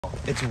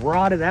It's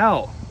rotted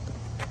out.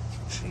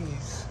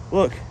 Jeez.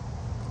 Look.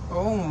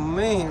 Oh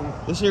man.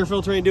 This air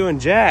filter ain't doing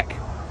jack.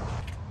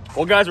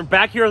 Well guys, we're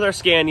back here with our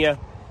Scania.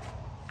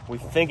 We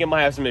think it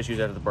might have some issues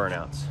after the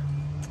burnouts.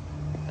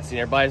 I seen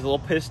everybody's a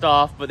little pissed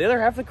off, but the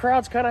other half of the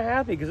crowd's kind of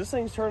happy because this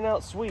thing's turning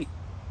out sweet.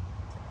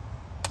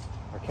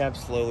 Our cab's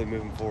slowly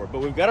moving forward,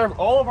 but we've got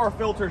all of our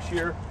filters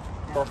here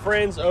from our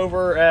friends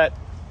over at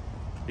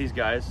these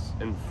guys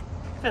in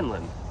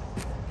Finland.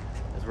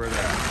 That's where they're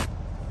at.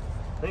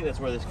 I think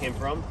that's where this came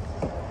from.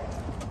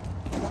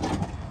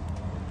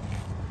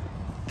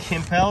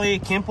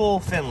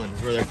 Kimpel, Finland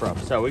is where they're from.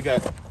 So we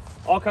got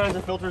all kinds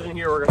of filters in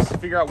here. We're gonna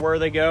figure out where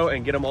they go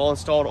and get them all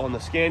installed on the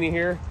Scania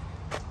here.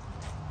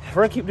 If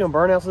we're gonna keep doing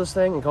burnouts of this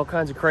thing and all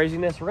kinds of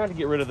craziness, we're gonna have to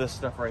get rid of this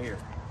stuff right here,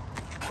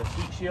 the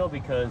heat shield,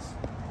 because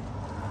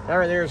that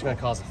right there is gonna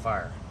cause a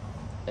fire.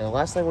 And the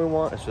last thing we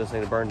want is for this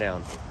thing to burn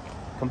down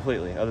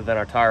completely, other than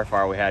our tire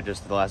fire we had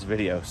just in the last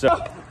video. So,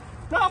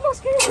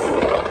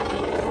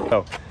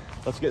 so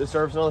let's get the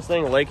service on this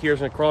thing. Lake here is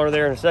gonna crawl over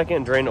there in a second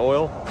and drain the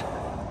oil.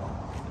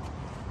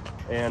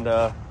 And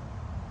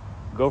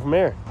go from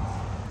there.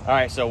 All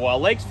right, so while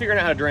Lake's figuring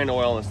out how to drain the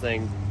oil on this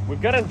thing,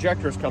 we've got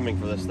injectors coming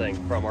for this thing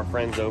from our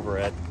friends over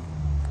in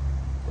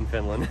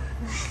Finland.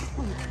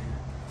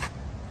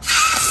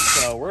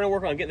 So we're gonna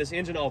work on getting this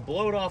engine all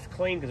blowed off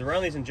clean, because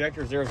around these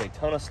injectors there's a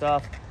ton of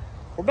stuff.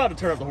 We're about to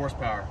turn up the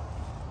horsepower.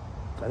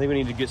 I think we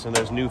need to get some of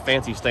those new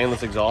fancy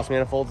stainless exhaust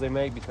manifolds they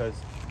make, because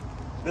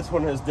this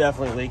one is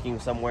definitely leaking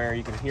somewhere.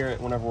 You can hear it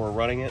whenever we're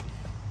running it.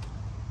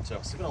 So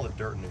look at all the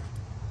dirt in there.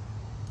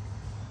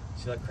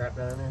 See that crap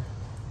down in there?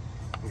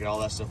 We get all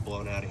that stuff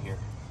blown out of here.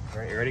 All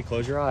right, you ready?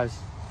 Close your eyes.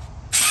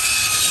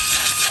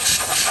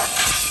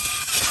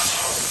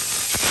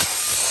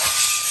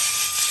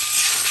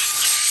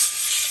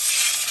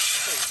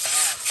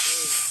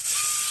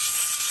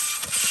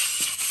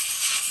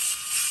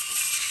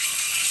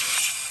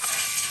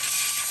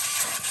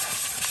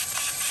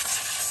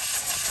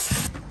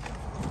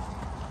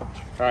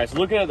 All right, so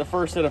looking at the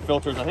first set of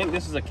filters, I think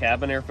this is a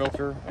cabin air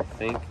filter, I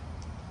think.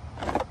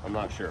 I'm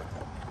not sure.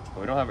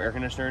 We don't have air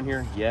conditioner in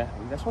here yet. I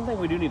mean, that's one thing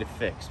we do need to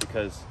fix,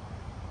 because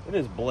it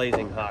is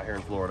blazing hot here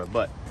in Florida.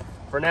 But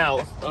for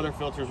now, other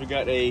filters, we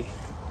got it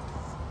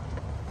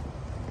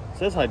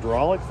says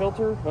hydraulic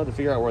filter. I'll have to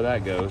figure out where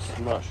that goes.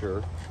 I'm not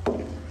sure.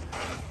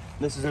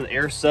 This is an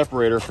air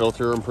separator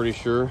filter, I'm pretty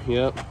sure.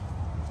 Yep.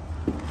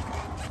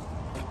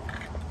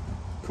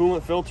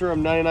 Coolant filter,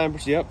 I'm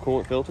 99%. Yep,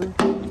 coolant filter.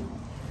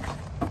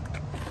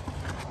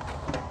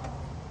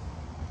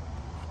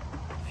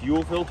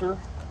 Fuel filter.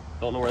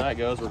 Don't know where that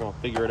goes. We're gonna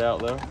figure it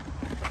out though.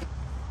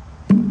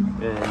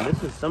 And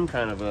this is some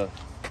kind of a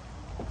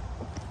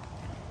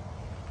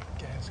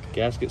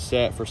gasket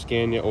set for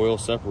Scania oil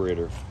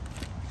separator.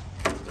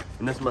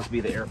 And this must be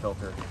the air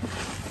filter.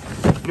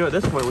 You know, at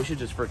this point we should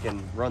just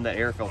freaking run that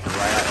air filter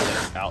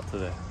right out to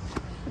the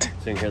so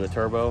you can hear the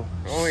turbo.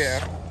 Oh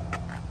yeah.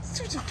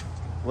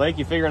 Lake,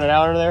 you figuring it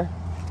out under there?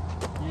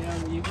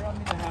 Yeah, will you run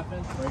me the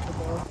half-inch breaker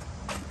bar?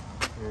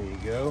 There you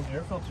go.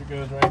 Air filter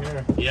goes right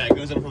here. Yeah, it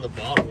goes in from the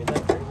bottom. Isn't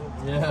that crazy?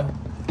 Yeah.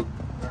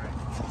 Alright.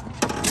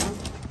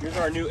 Here's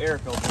our new air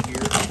filter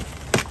here.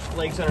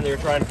 Lake's under there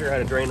trying to figure out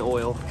how to drain the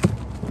oil.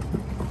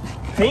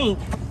 Pink?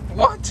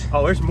 What?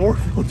 Oh, there's more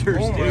filters,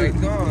 Oh dude.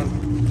 my god.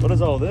 What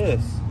is all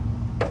this?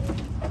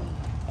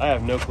 I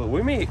have no clue.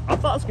 I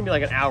thought it was gonna be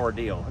like an hour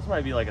deal. This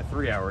might be like a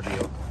 3-hour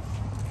deal.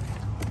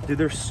 Dude,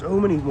 there's so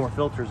many more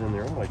filters in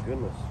there. Oh my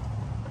goodness.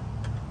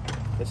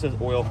 This says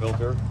oil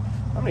filter.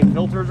 How many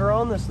filters are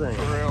on this thing?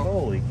 For real.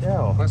 Holy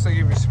cow. Unless they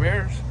give you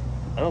spares.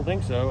 I don't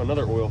think so.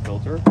 Another oil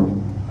filter.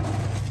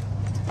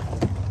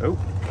 Oh,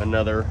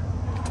 another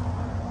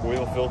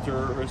oil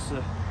filter.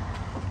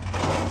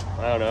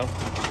 I don't know.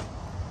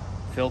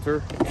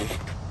 Filter.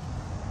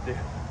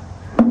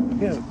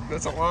 Yeah.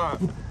 That's a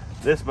lot.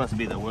 This must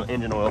be the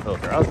engine oil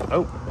filter.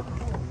 Oh.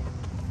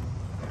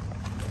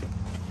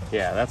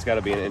 Yeah, that's got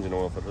to be an engine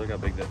oil filter. Look how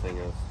big that thing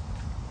is.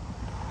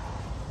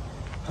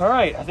 All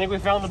right, I think we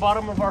found the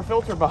bottom of our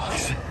filter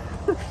box.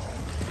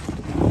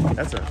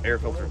 That's an air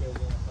filter.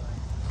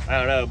 I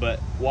don't know,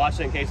 but watch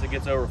it in case it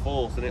gets over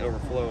full, so it ain't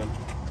overflowing.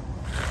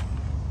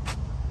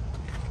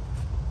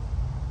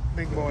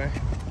 Big boy.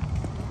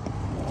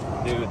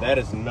 Dude, that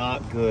is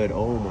not good.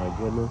 Oh my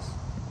goodness.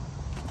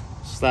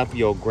 Slap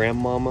your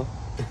grandmama.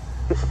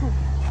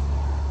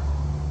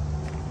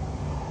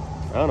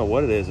 I don't know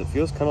what it is. It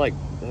feels kind of like,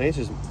 I think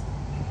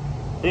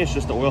it's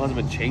just the oil hasn't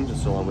been changed in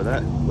so long. But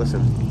that,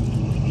 listen.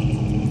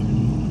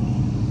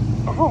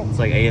 Oh, it's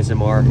like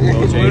ASMR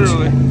oil change.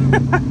 Literally.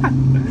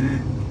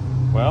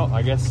 Well,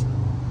 I guess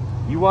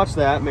you watch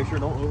that. Make sure it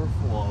don't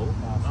overflow.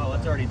 Oh,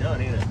 that's already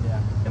done, ain't it? Yeah.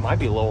 It might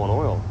be low on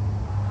oil.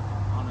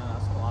 I don't know,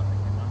 that's a lot that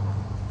came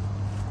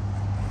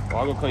out. Well,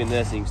 I'll go clean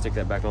this and you can stick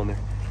that back on there.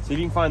 See if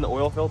you can find the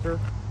oil filter.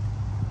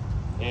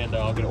 And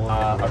I'll get it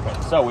on.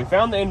 Okay. So we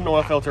found the engine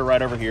oil filter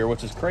right over here,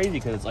 which is crazy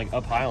because it's like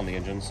up high on the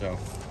engine. So,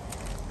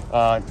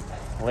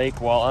 Lake,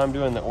 while I'm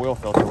doing the oil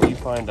filter, will you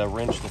find a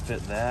wrench to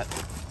fit that?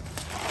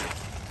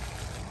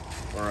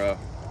 Or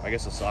I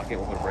guess a socket.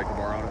 We'll put a breaker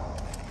bar on it.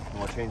 I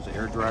want to change the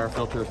air dryer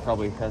filter. It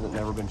probably hasn't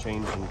never been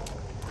changed in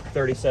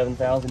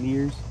 37,000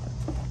 years.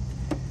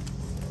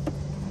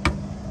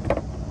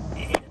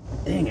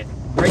 Dang it,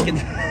 breaking.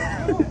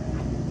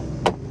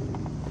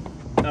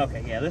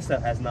 Okay, yeah, this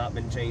stuff has not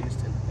been changed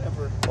in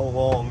ever a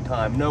long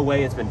time. No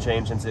way it's been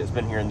changed since it's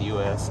been here in the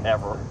U.S.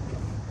 ever.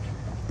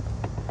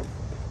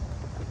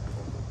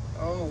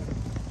 Oh,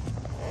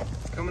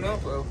 it's coming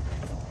up though.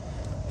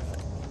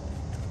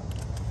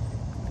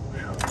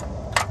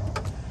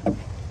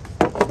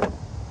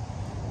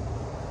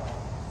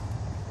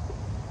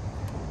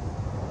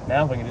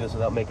 Now if we can do this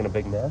without making a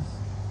big mess,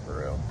 For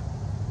real.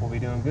 we'll be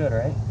doing good,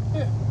 right?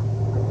 Yeah.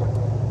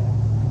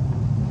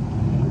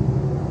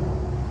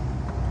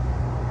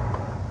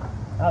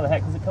 How the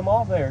heck does it come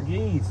off there?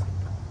 Jeez.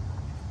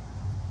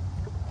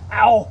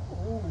 Ow!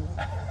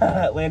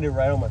 It landed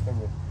right on my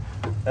finger.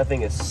 That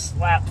thing is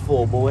slapped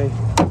full, boy.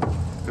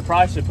 We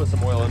probably should put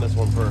some oil in this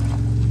one first.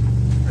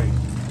 Great.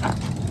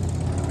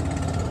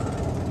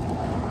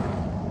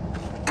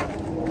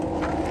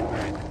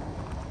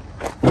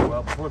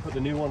 Well, before we put the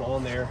new one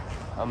on there,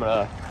 I'm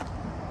gonna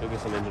go get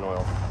some engine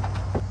oil.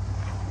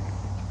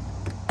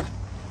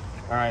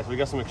 All right, so we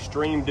got some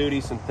extreme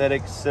duty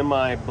synthetic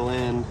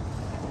semi-blend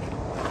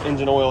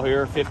engine oil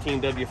here,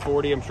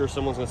 15W40. I'm sure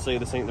someone's gonna say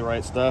this ain't the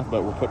right stuff,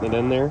 but we're putting it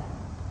in there.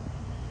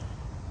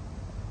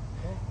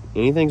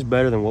 Anything's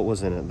better than what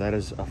was in it. That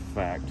is a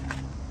fact.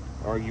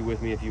 Argue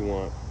with me if you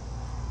want.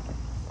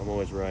 I'm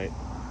always right.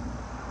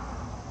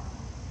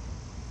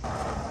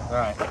 All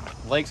right,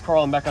 Lake's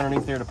crawling back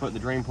underneath there to put the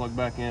drain plug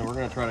back in. We're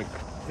gonna try to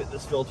fit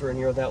this filter in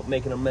here without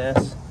making a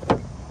mess.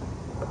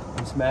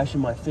 I'm smashing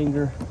my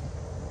finger.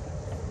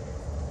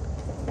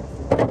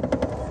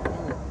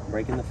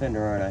 Breaking the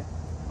fender, aren't I?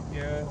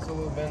 Yeah, it's a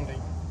little bendy.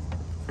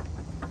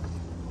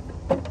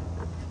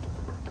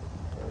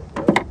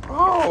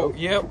 Oh,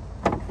 yep.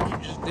 You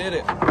just did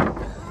it.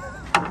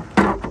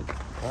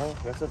 Well, I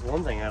guess that's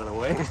one thing out of the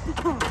way.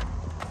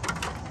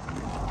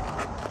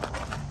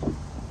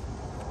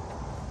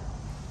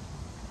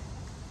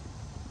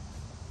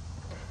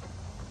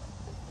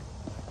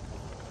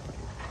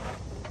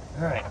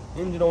 All right,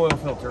 engine oil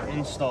filter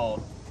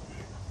installed.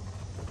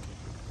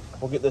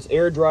 We'll get this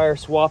air dryer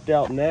swapped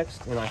out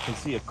next, and I can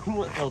see a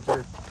coolant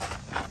filter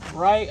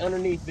right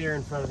underneath there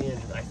in front of the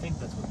engine. I think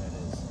that's what that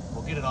is.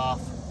 We'll get it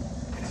off,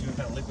 see what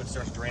kind of liquid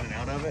starts draining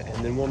out of it,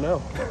 and then we'll know.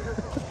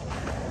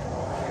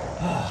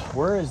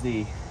 Where is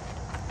the...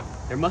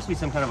 There must be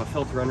some kind of a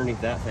filter underneath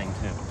that thing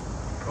too.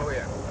 Oh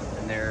yeah.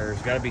 And there's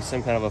got to be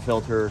some kind of a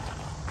filter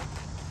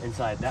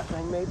inside that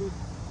thing maybe.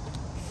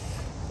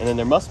 And then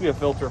there must be a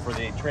filter for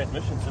the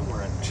transmission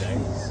somewhere in there.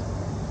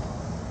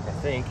 I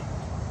think.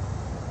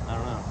 I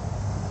don't know.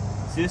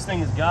 See, this thing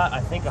has got, I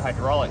think, a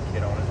hydraulic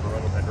kit on it for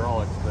running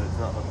hydraulics, but it's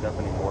not hooked up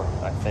anymore,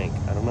 I think.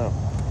 I don't know.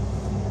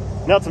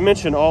 Not to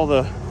mention all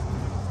the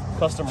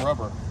custom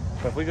rubber.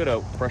 But if we go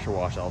to pressure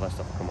wash, all that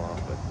stuff will come off.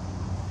 But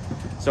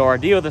so our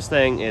deal with this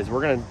thing is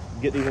we're going to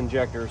get these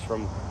injectors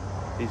from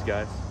these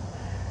guys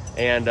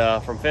and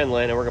from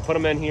Finland, and we're going to put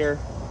them in here,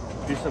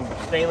 do some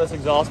stainless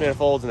exhaust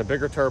manifolds and a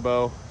bigger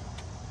turbo.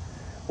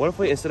 What if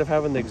we, instead of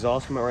having the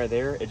exhaust come out right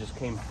there, it just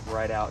came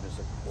right out, just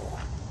like,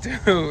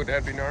 Dude,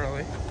 that'd be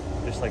gnarly.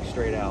 just like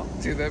straight out.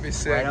 Dude, that'd be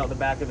sick. Right out the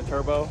back of the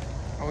turbo.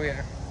 Oh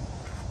yeah.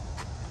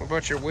 What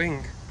about your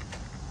wing?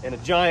 And a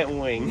giant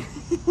wing.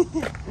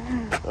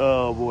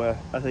 Oh boy,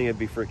 I think it'd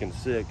be freaking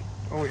sick.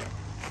 Oh yeah.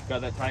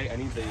 Got that tight? I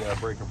need the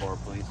breaker bar,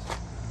 please.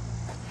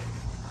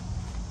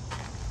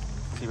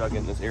 See about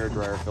getting this air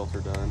dryer filter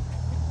done.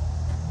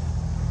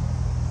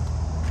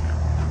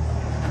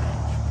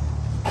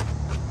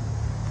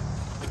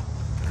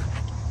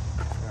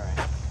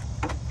 Alright.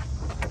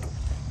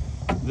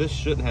 This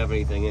shouldn't have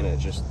anything in it, it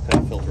just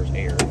kind of filters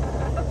air.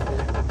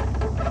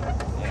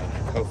 Yeah,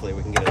 hopefully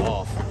we can get it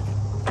off.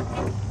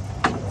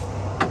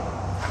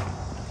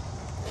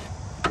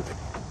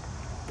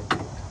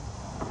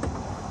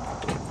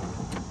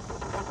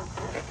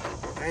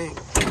 Dang.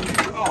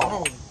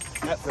 Oh,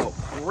 that felt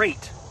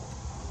great.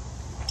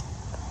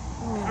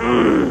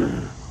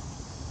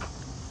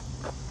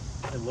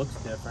 It looks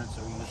different,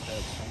 so we just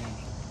have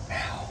changed.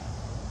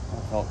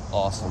 That felt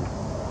awesome.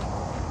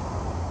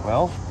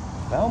 Well,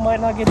 that might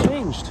not get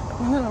changed.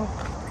 No.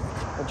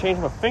 I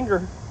changed my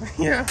finger.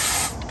 Yeah.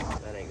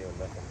 That ain't doing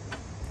nothing.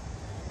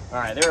 All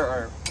right, there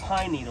are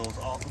pine needles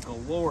all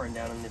galore and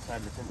down on this side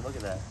of the tent. Look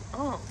at that.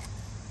 Oh.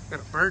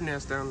 Got a bird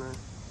nest down there.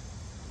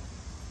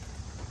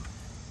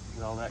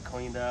 Get all that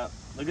cleaned up.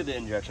 Look at the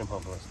injection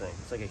pump on this thing.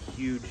 It's like a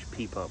huge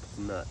pee pump. It's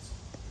nuts.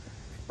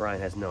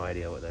 Brian has no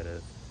idea what that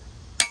is.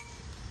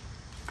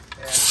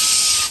 Yeah.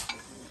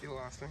 You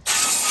lost me.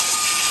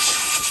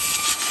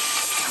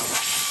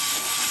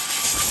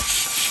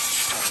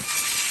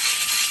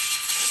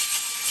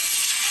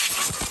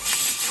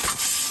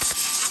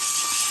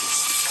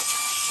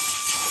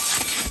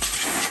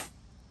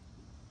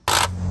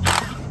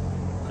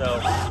 So,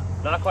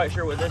 not quite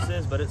sure what this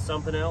is, but it's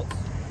something else.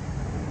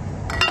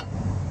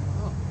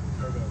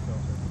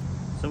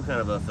 Some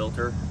kind of a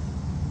filter.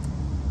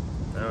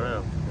 I don't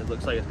know. It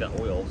looks like it's got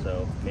oil,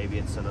 so maybe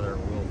it's another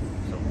oil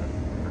something.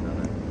 I don't know.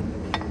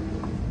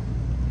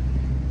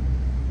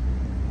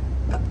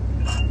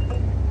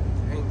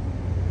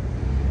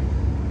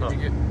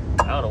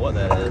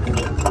 what that is. We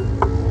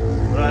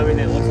don't have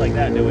anything that looks like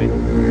that, do we?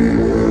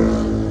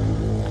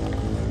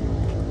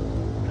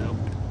 Nope.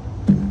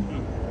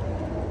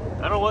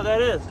 I don't know what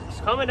that is.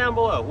 Just comment down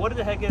below. What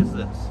the heck is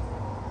this?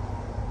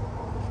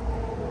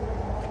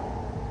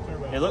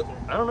 Turbo.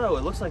 I don't know.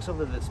 It looks like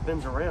something that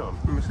spins around.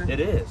 Let me see. It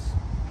is.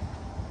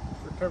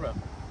 For turbo.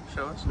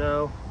 Show us.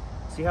 No.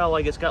 See how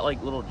like it's got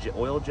like little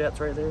oil jets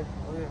right there?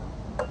 Oh, yeah.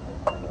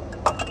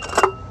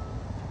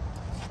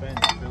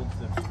 Spins, builds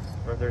the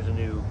Or if there's a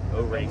new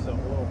O-ring. makes the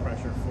oil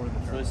pressure for the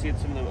So turbo. let's see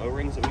some of the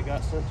O-rings that we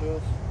got sent to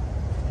us.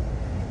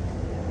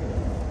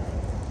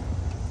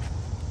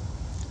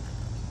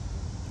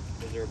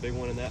 Is there a big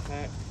one in that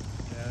pack?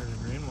 Yeah, there's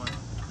a green one.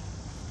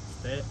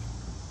 Fit.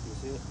 Can you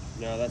see it?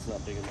 No, that's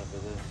not big enough for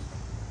this.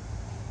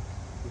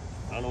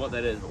 I don't know what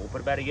that is, but we'll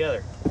put it back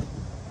together.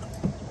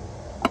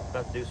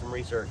 About to do some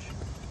research.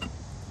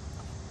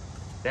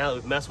 Now that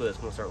we've messed with it, it's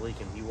gonna start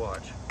leaking. You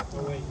watch.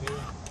 Oh wait, here.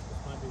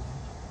 This might be.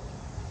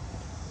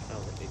 I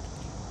don't think it.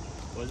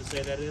 What does it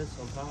say that is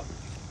on top?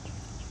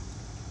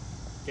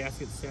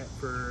 Gasket set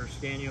for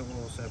Scania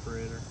oil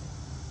separator.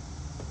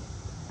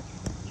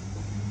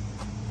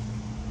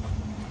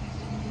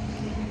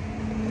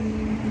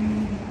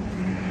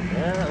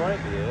 Yeah, that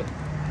might be it.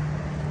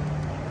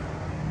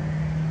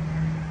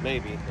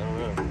 Maybe. I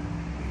don't know.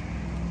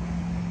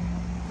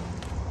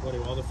 What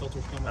do all the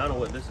filters come I out? don't know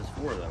what this is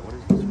for though. What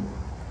is this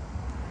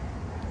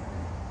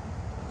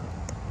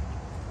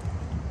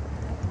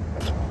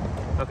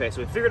for? Okay,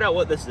 so we figured out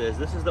what this is.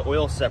 This is the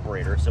oil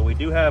separator. So we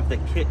do have the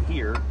kit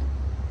here.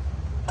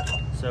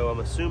 So I'm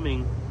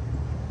assuming,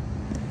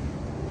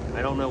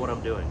 I don't know what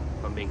I'm doing,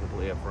 if I'm being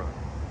completely upfront.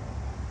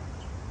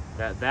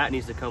 That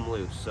needs to come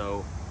loose.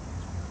 So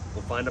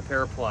we'll find a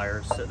pair of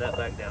pliers, set that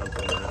back down for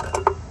a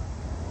minute.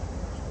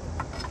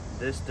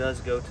 This does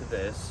go to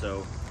this,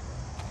 so.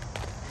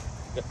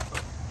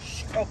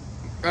 Oh,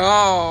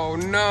 Oh,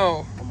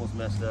 no. almost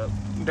messed up.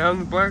 Down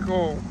the black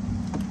hole.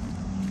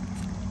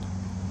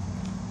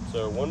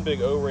 So one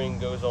big O-ring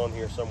goes on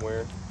here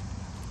somewhere.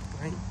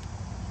 Right.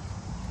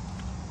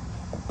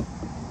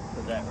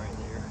 Put that right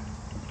there.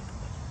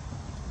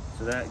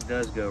 So that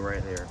does go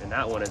right there. And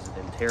that one is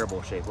in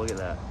terrible shape. Look at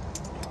that.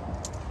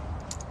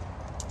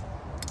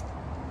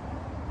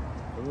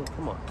 Oh,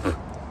 come on.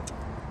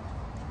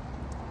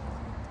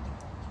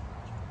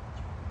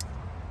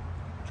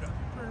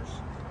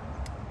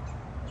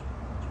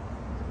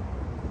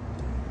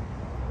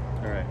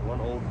 All right, one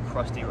old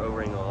crusty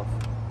O-ring off.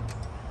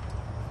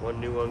 One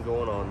new one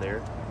going on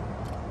there.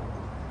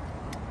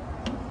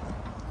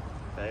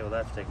 Okay, well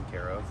that's taken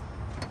care of.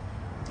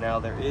 Now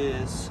there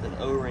is an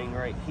O-ring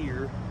right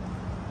here.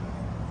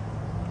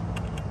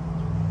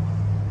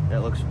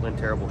 That looks in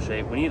terrible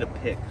shape. We need a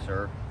pick,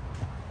 sir,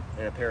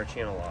 and a pair of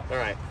channel locks. All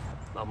right,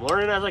 I'm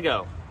learning as I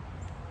go.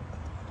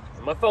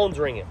 And my phone's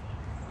ringing.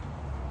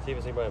 See if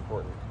it's anybody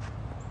important.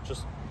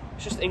 It's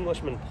just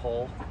Englishman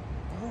Paul.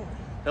 Oh.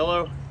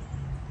 Hello?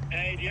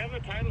 Hey, do you have a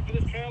title for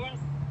this trailer?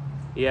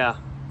 Yeah,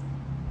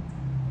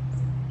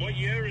 What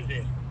year is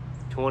it?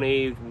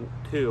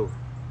 22.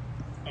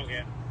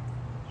 Okay.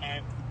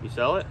 Alright. You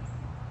sell it?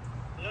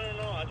 No.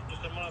 I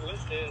just didn't want to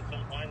list it at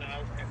some point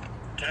now.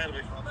 Title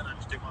before then, I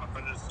just didn't want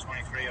to put it as a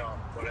 23 or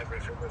whatever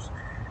if it was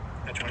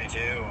a 22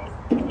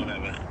 or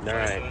whatever.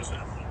 Alright. Vice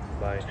versa.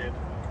 Bye. Good.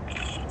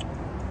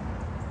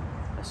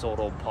 I sold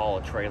old Paul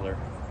a trailer.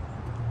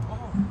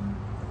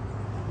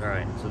 All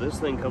right, so this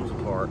thing comes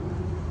apart,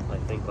 I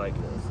think like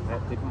this.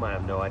 People might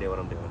have no idea what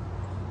I'm doing.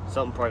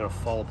 Something probably gonna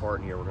fall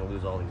apart in here. We're gonna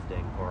lose all these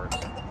dang parts.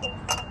 That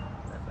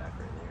back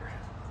right there.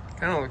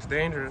 Kind of looks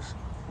dangerous.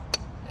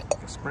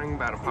 The spring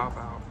about to pop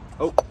out.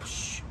 Oh,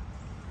 shh.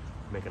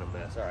 Making a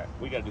mess. All right,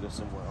 we gotta do this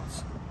somewhere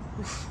else.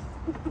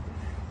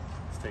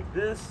 Let's take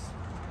this.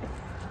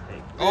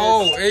 Take this.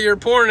 Oh, hey, you're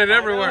pouring it I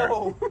everywhere.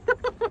 know.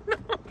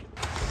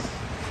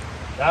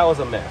 That was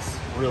a mess.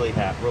 Really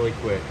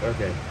quick.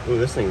 Okay. Ooh,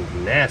 this thing's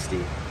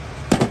nasty.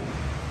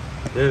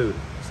 Dude,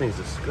 this thing's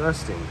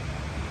disgusting.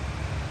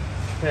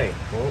 Okay,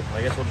 well,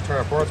 I guess we'll just turn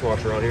our parts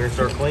washer on here and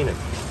start cleaning.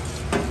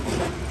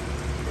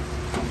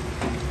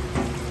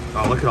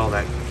 Oh, look at all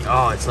that.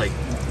 Oh, it's like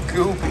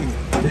Goopy.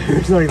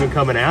 it's not even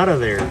coming out of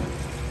there.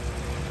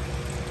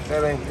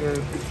 That ain't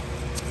good.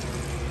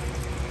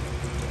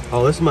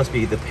 Oh, this must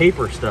be the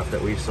paper stuff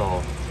that we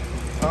saw.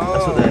 Oh,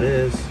 That's what that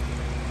is.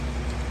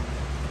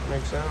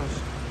 Makes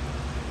sense.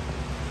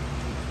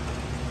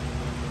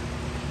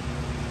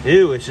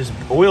 Ew, it's just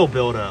oil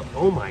buildup.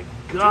 Oh my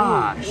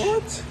gosh. Dude,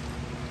 what?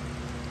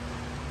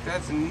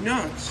 That's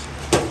nuts.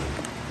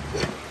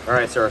 All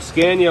right, so our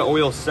Scania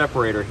oil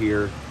separator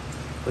here.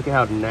 Look at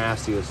how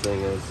nasty this thing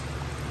is.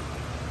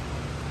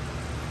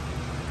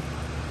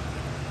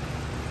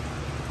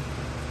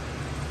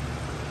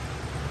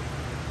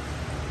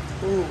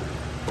 Ooh.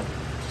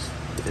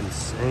 It's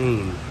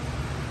insane.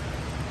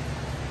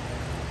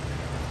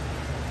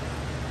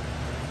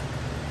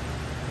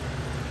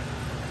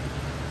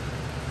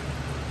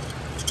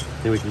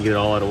 Think we can get it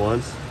all out at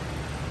once?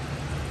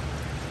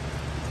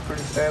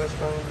 Pretty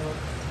satisfying, though.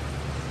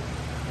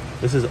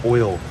 This is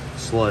oil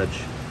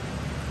sludge.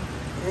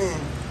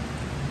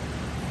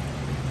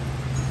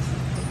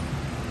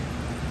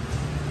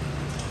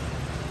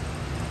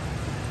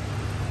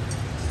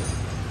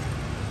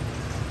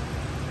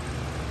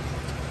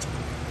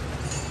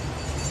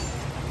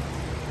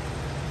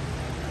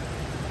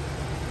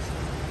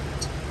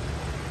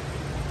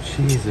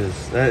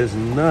 Jesus, that is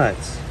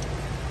nuts.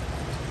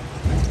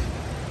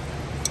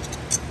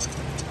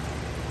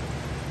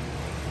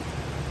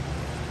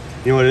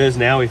 You know what it is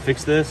now? We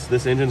fixed this.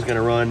 This engine's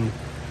gonna run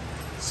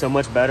so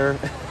much better,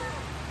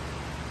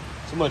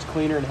 so much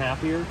cleaner and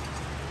happier.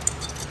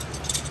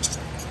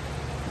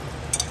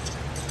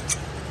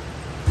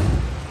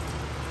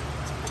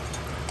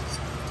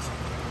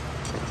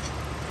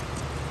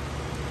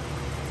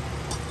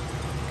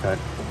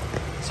 Okay.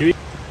 See?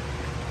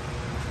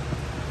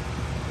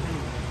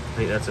 I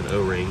think that's an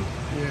O-ring.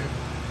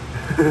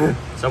 Yeah.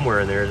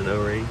 Somewhere in there is an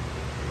O-ring.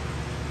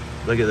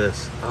 Look at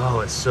this. Oh,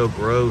 it's so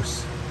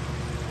gross.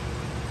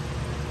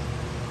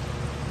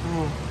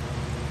 Oh.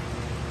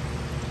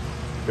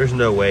 There's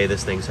no way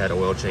this thing's had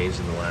oil changed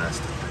in the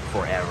last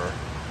forever.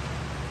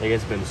 I think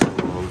it's been so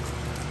long.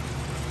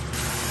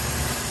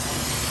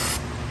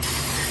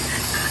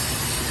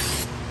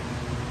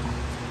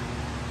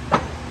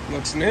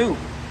 Looks new.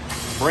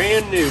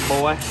 Brand new, boy.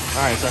 All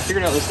right, so I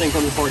figured out this thing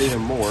comes apart even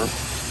more.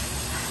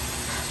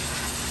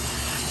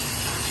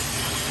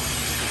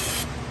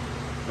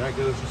 That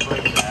goes just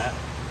like that.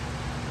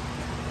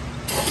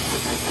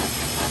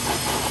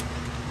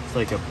 It's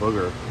like a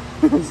booger.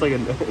 It's like a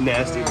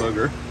nasty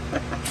booger.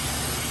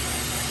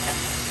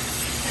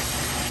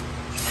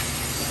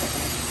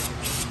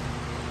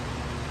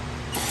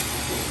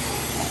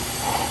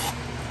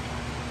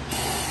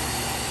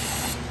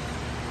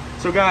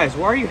 So guys,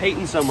 why are you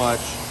hating so much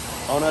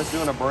on us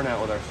doing a burnout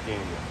with our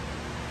Scania?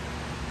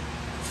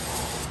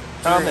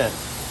 Comment.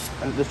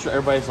 And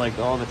everybody's like,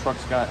 oh, the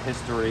truck's got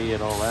history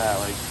and all that.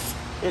 Like,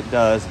 it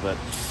does, but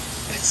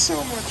It's so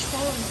much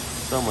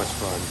fun. so much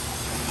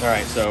fun. All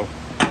right, so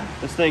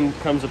this thing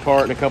comes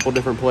apart in a couple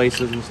different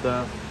places and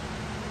stuff.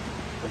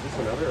 Is this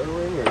another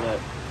O-ring or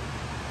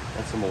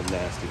that's some old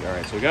nasty? All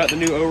right, so we got the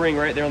new O-ring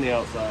right there on the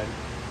outside.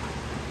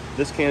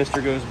 This canister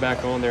goes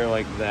back on there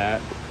like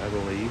that, I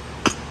believe.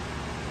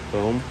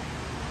 Boom.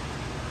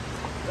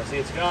 Now see,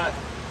 it's got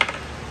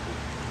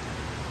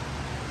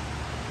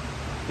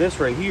this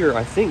right here,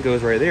 I think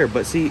goes right there,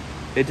 but see,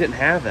 it didn't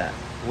have that.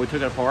 When we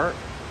took it apart,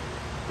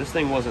 this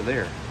thing wasn't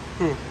there.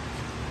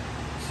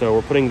 So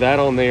we're putting that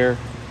on there,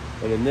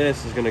 and then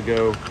this is gonna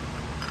go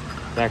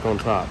back on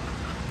top.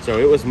 So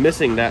it was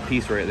missing that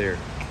piece right there.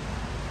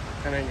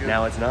 That ain't good.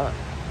 Now it's not.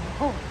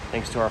 Oh.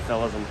 Thanks to our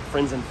fellas and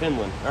friends in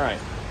Finland. All right.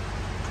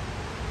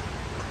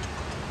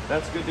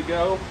 That's good to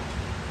go.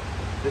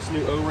 This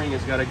new O-ring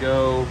has got to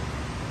go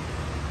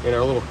in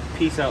our little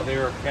piece out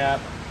there, our cap.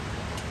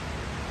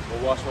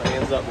 We'll wash my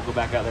hands up. We'll go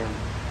back out there and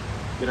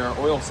get our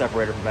oil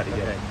separator back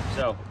together. Okay.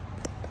 So,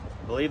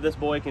 I believe this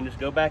boy can just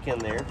go back in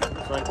there,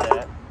 just like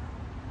that.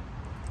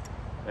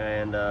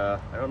 And I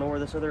don't know where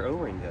this other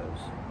O-ring goes.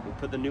 We'll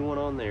put the new one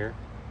on there.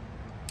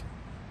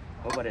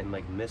 Hope I didn't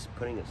like miss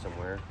putting it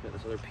somewhere. Got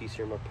this other piece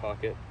here in my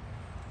pocket.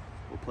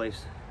 We'll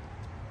place.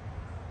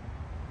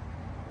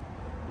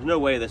 There's no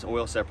way this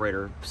oil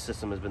separator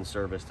system has been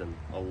serviced in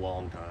a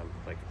long time,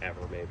 like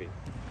ever maybe.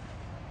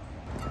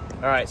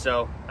 All right,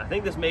 so I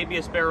think this may be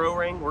a spare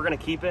O-ring. We're gonna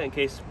keep it in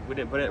case we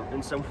didn't put it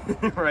in some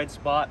right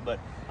spot, but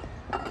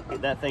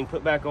get that thing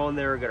put back on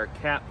there, get our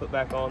cap put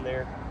back on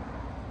there.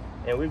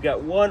 And we've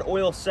got one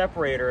oil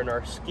separator in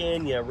our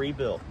Scania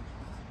rebuilt.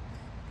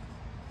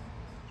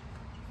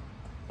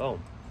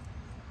 Boom.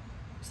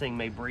 This thing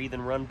may breathe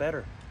and run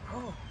better.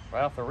 Oh.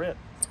 Right off the rip.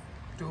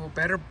 Do a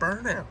better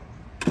burnout.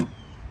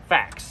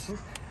 Facts.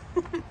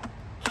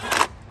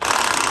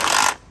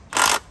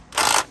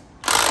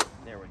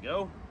 There we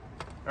go.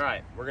 All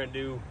right, we're gonna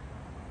do,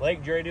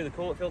 Lake, Jerry, do the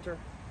coolant filter?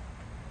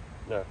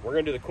 No, we're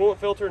gonna do the coolant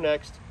filter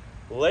next.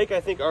 Lake,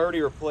 I think,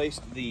 already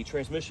replaced the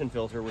transmission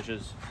filter, which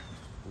is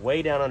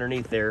way down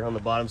underneath there on the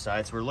bottom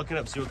side. So we're looking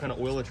up to see what kind of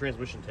oil the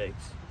transmission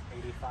takes.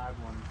 85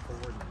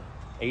 140.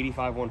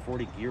 85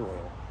 140 gear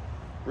oil.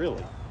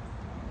 Really?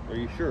 Are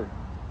you sure?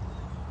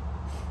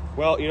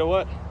 Well, you know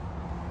what?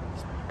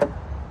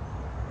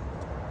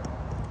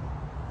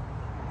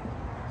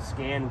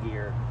 Scan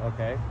gear.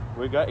 Okay.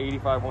 We got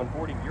 85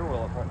 140 gear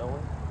oil up front, don't we?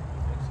 I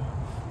think so.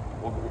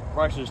 Well, we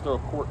probably should just throw a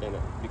quart in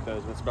it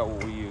because that's about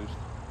what we used.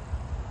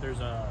 There's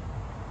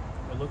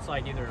it looks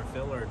like either a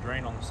fill or a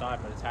drain on the side,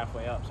 but it's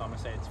halfway up, so I'm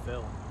gonna say it's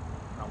fill.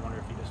 And I wonder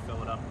if you just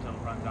fill it up until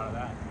it runs out of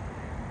that.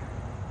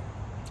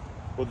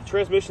 Well, the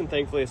transmission,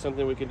 thankfully, is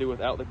something we can do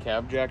without the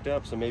cab jacked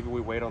up, so maybe we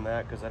wait on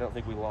that because I don't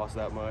think we lost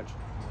that much.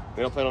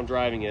 We don't plan on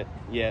driving it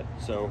yet,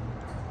 so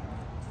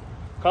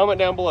comment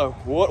down below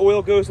what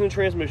oil goes in the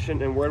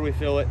transmission and where do we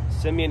fill it.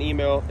 Send me an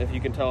email if you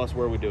can tell us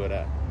where we do it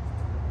at.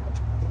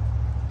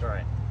 All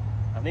right,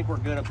 I think we're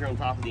good up here on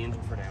top of the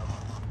engine for now.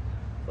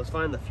 Let's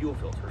find the fuel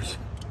filters.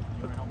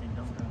 You wanna help me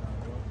dump that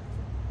oil?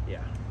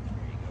 Yeah,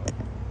 there you go.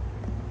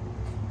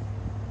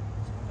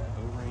 That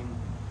O-ring.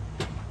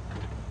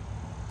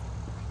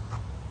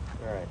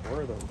 All right,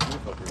 where are the fuel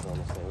filters on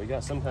this thing? We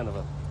got some kind of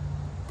a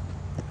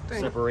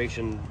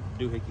separation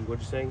doohickey.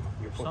 What'd you say?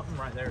 There's something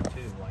right there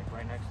too, like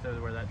right next to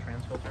where that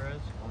trans filter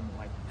is,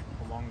 like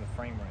along the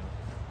frame rail.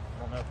 I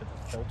don't know if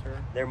it's a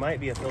filter. There might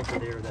be a filter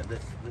there that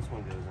this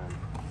one goes in.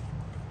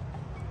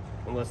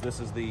 Unless this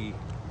is the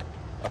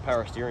A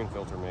power steering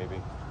filter,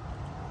 maybe.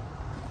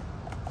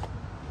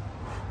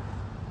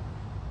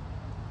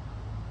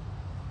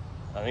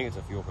 I think it's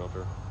a fuel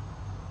filter.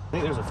 I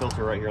think there's a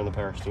filter right here on the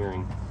power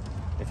steering.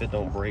 If it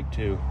don't break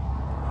too.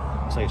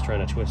 Looks like it's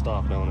trying to twist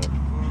off, don't it?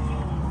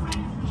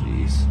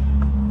 Jeez.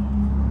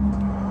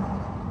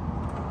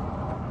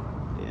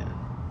 Yeah.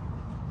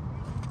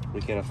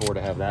 We can't afford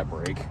to have that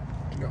break.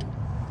 No.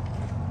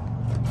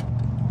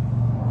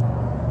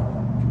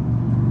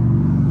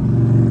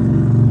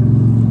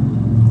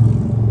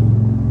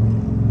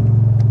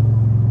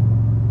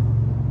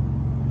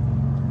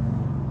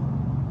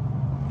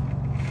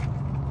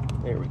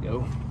 There we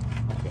go.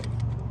 Okay.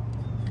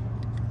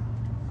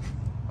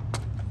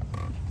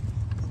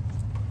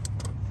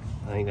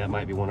 I think that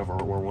might be where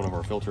one of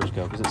our filters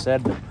go, because it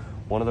said that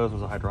one of those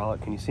was a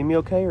hydraulic. Can you see me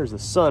okay, or is the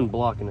sun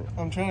blocking it?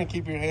 I'm trying to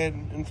keep your head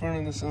in front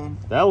of the sun.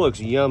 That looks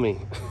yummy.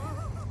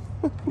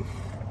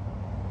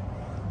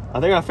 I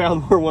think I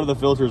found where one of the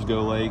filters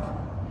go, Lake.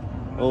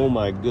 Oh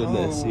my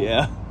goodness,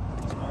 yeah.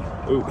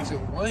 Ooh. Is it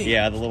white?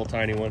 Yeah, the little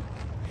tiny one.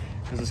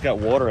 Because it's got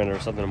water in it or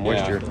something,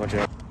 moisture. Yeah. Watch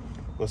out.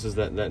 This is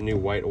that new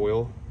white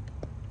oil.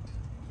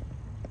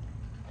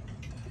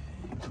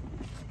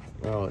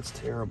 Oh, it's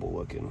terrible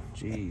looking.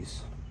 Jeez.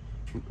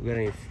 We got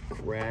any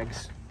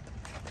rags?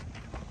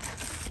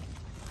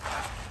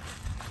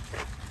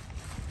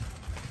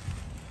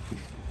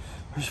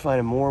 We're just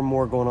finding more and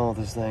more going on with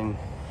this thing.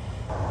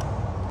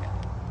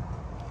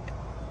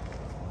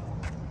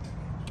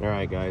 All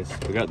right, guys,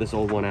 we got this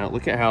old one out.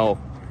 Look at how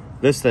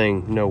this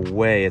thing, no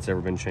way it's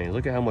ever been changed.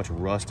 Look at how much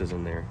rust is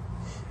in there.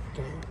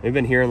 We've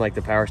been hearing like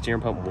the power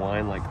steering pump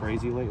whine like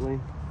crazy lately.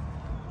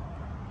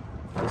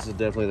 This is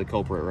definitely the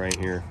culprit right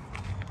here.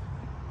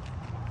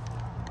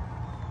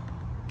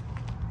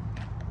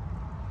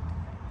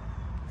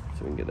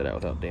 So we can get that out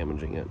without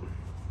damaging it.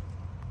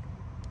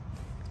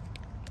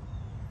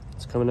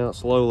 It's coming out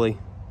slowly.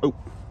 Oh.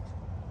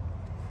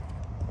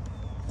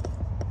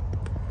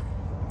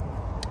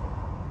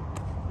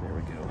 There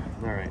we go.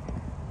 All right.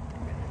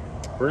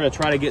 We're gonna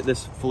try to get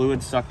this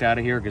fluid sucked out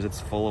of here because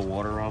it's full of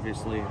water,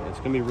 obviously. It's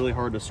gonna be really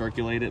hard to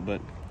circulate it, but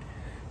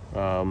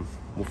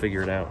we'll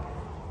figure it out.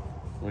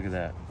 Look at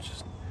that.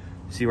 Just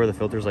see where the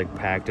filter's like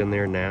packed in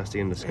there, nasty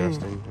and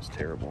disgusting. It's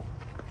terrible.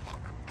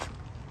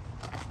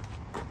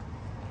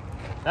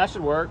 That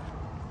should work.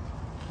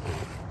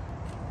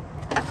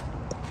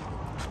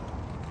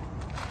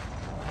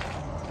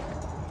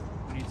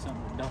 We need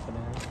something to dump it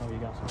in. Oh, you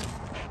got something.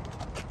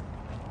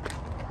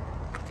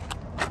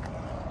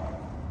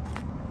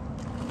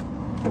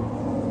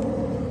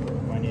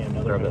 Might need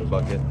another. Grab that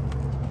bucket.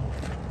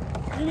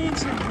 I need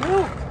some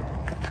milk.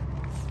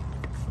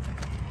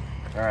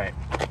 All right.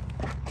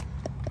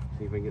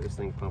 See if we can get this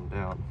thing pumped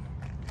out.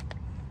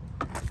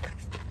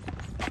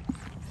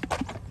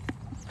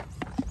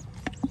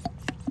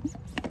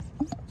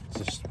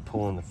 Just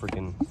pulling the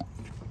freaking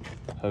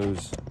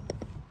hose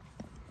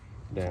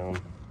down.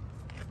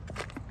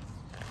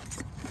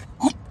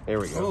 There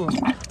we go.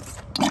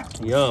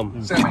 Oh, Yum.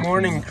 it's that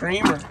morning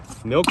creamer.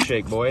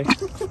 Milkshake, boy.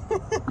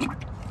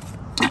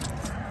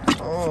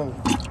 Oh.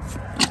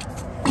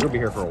 We'll be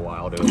here for a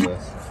while doing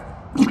this.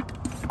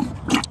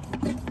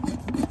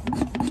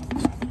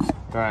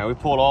 All right, we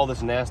pulled all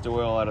this nasty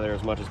oil out of there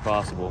as much as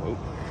possible. Oop.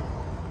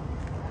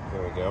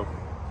 There we go.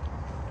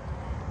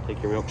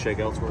 Take your milkshake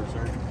elsewhere,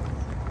 sir.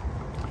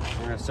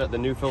 We're gonna set the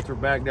new filter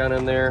back down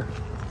in there.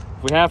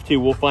 If we have to,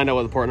 we'll find out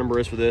what the part number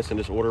is for this and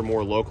just order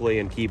more locally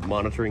and keep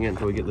monitoring it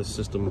until we get this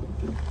system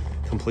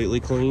completely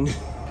clean.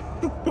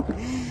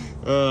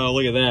 Oh,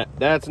 look at that.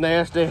 That's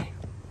nasty.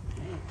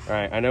 All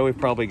right, I know we've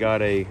probably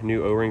got a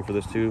new O-ring for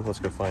this too. Let's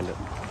go find it.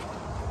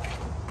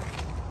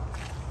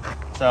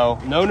 So,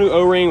 no new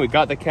O-ring. We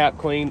got the cap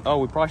clean. Oh,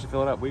 we probably should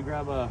fill it up. We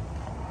grab a...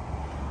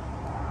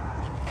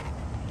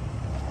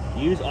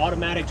 Use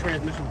automatic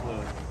transmission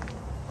fluid.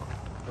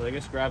 So they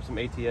just grab some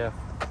ATF.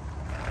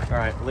 All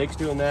right, Lake's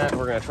doing that.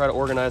 We're gonna try to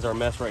organize our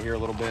mess right here a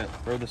little bit.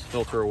 Throw this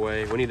filter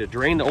away. We need to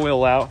drain the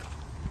oil out.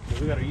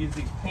 We gotta use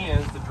these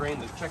pans to drain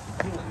the, check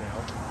the coolant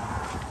now.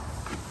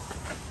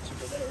 So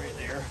put that right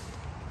there.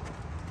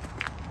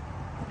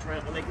 Try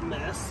not to make a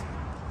mess.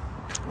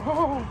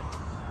 Oh.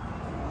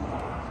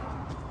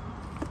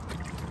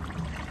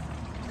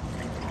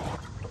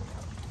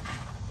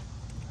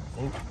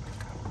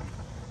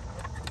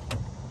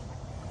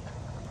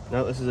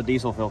 No, this is a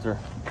diesel filter.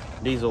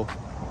 Diesel.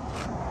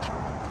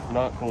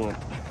 Not coolant.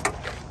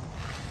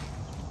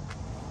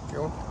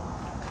 Go.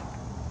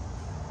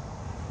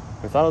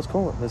 I thought it was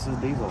coolant. This is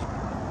diesel.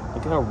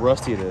 Look at how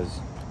rusty it is.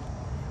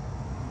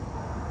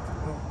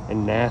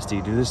 And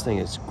nasty. Dude, this thing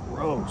is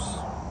gross.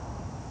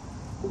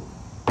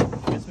 I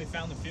guess we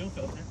found the fuel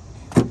filter.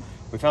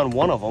 We found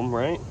one of them,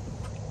 right? I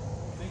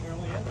think we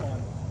only had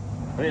one.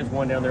 I think there's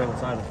one down there on the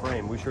side of the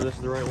frame. We sure this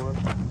is the right one?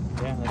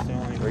 Yeah, that's the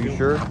only. Are you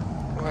sure?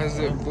 Why is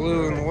it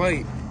blue and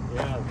white?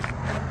 Yeah.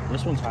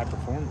 This one's high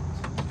performance.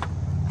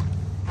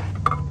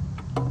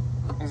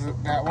 Is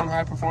it that one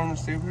high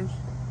performance too, Bruce?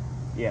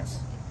 Yes.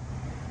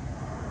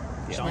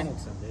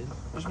 Donaldson, dude.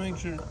 Just make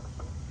sure.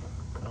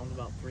 Owns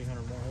about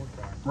 300 more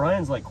horsepower.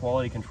 Ryan's like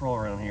quality control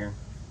around here.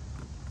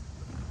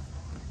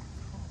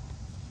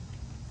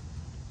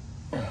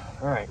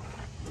 All right.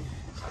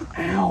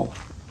 Ow.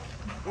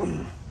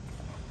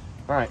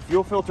 All right,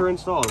 fuel filter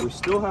installed. We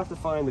still have to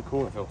find the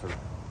coolant filter.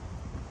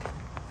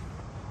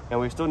 And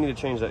we still need to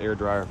change that air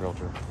dryer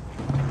filter.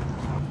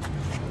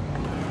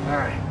 All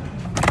right.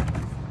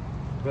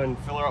 Go ahead and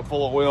fill her up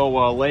full of oil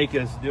while Lake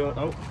is doing,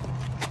 oh.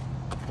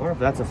 I wonder if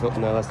that's a filter.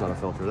 No, that's not a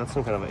filter. That's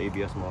some kind of an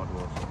ABS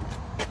module.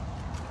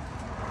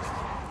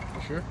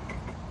 You sure?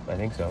 I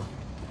think so.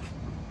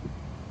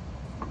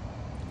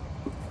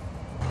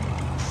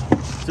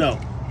 So,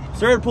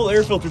 started to pull the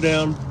air filter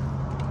down.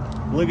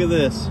 Look at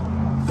this.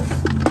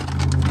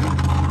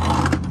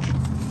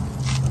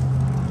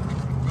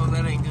 Oh,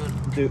 that ain't good.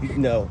 Dude,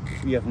 no,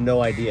 you have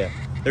no idea.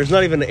 There's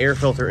not even an air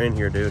filter in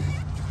here, dude.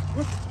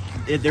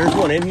 There's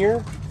one in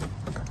here.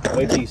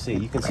 Wait till you see.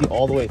 You can see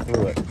all the way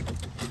through it.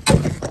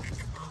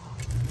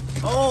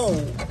 Oh!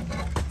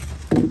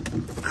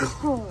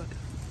 God.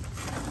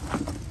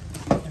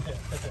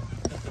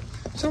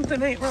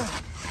 Something ain't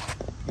right.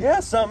 Yeah,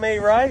 something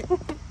ain't right.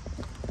 Look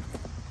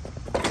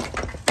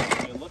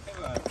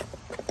at that.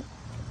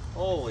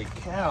 Holy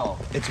cow.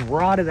 It's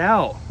rotted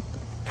out.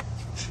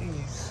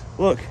 Jeez.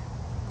 Look,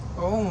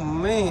 Oh,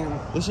 man.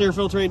 this air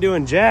filter ain't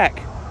doing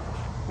jack.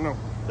 No.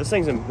 This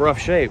thing's in rough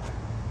shape.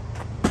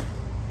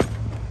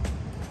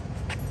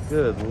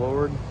 Good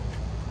Lord.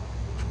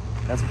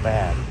 That's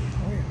bad.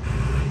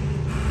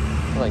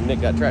 Like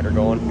Nick got tractor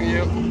going.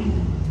 Yep.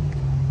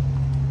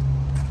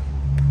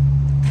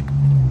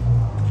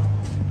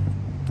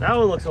 That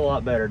one looks a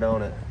lot better,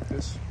 don't it?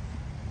 It's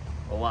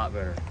A lot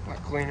better. a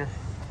lot cleaner.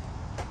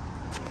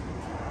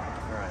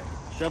 All right,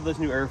 shove this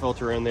new air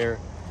filter in there.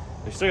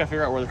 We still gotta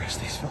figure out where the rest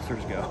of these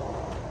filters go.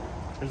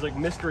 There's like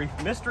mystery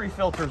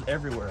filters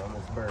everywhere on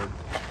this bird.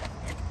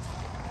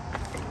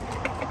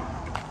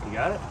 You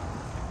got it?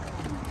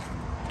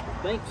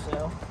 I think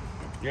so.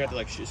 You have to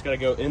like, just gotta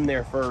go in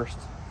there first.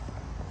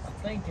 I'm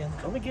thinking.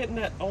 Don't be getting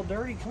that all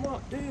dirty. Come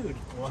on, dude.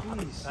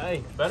 Jeez.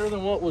 Hey, better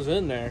than what was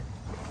in there.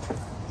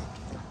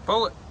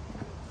 Pull it.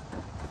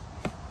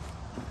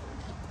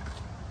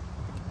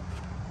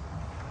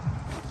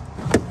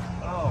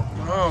 Oh,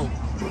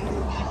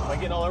 Oh. am I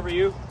getting all over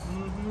you?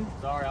 Mm-hmm.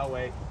 Sorry, I'll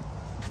wait.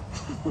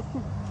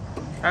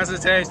 How's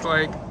it taste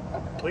like?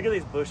 Look at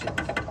these bushes.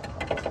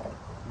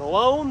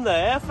 Blown the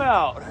F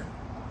out.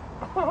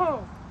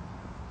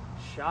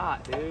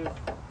 Shot, dude.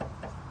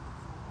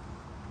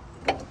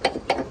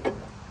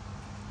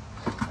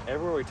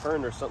 Everywhere we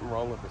turn, there's something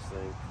wrong with this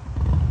thing.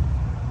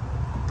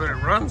 But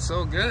it runs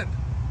so good.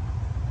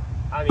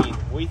 I mean,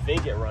 we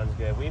think it runs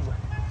good.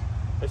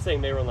 This thing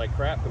may run like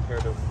crap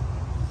compared to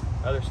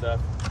other stuff.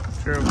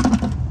 True.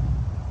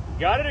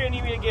 Got it or you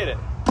need me to get it?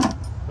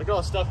 Look at all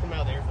the stuff coming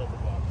out of the air filter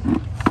box.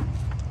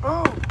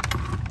 Oh.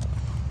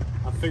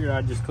 I figured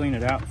I'd just clean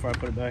it out before I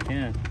put it back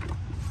in.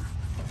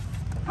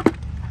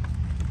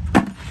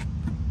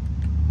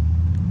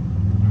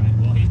 Alright,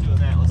 well he's doing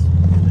that. Let's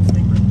get this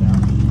thing ripped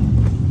out.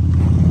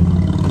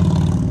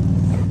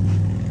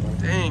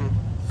 Dang.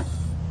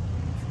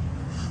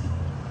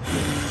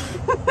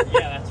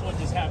 Yeah, that's what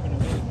just happened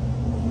to me.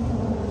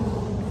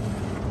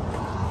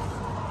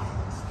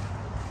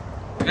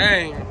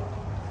 Dang.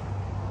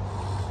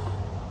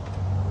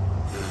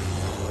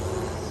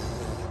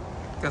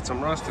 Got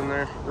some rust in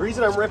there. The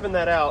reason I'm ripping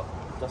that out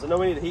is I know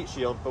we need a heat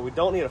shield, but we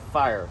don't need a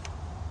fire.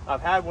 I've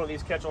had one of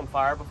these catch on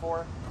fire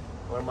before,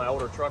 one of my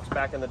older trucks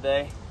back in the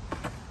day,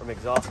 from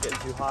exhaust getting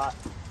too hot.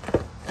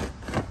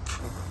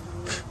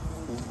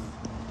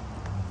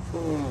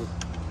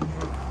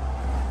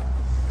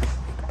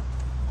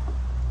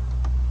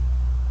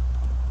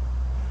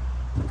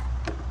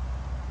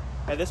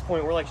 At this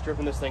point, we're like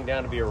stripping this thing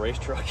down to be a race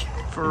truck.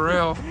 For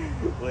real.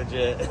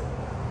 Legit.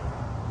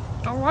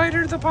 The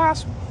lighter the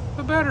possible,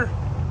 the better.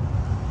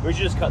 We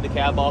should just cut the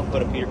cab off,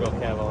 put a Peterbilt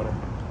cab on it.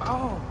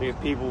 Oh.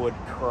 Because people would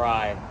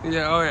cry.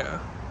 Yeah, oh yeah.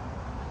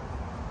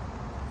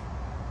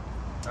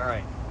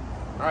 Alright.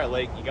 Alright,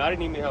 Lake, you got it?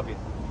 Need me to help you?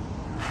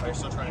 Are you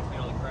still trying to clean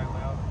all the crap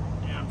out?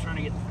 Yeah, I'm trying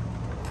to get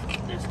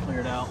this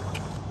cleared out.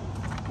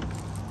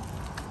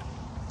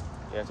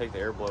 Yeah, take the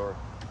air blower.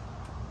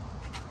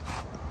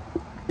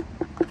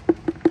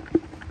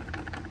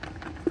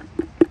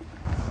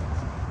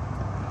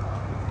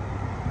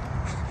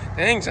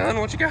 Dang, son,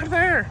 what you got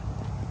there?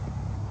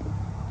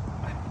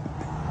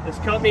 This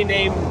company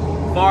named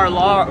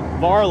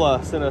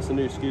Varla sent us a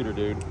new scooter,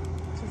 dude.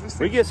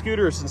 We get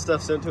scooters and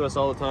stuff sent to us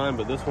all the time,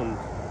 but this one,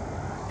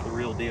 the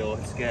real deal,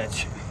 it's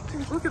sketch.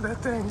 Dude, look at that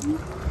thing.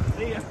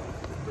 See ya.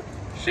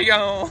 She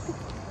gone.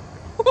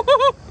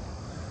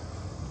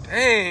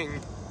 Dang.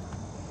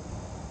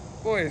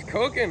 Boy, it's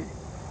cooking.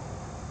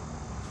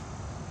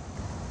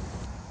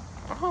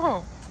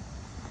 Oh.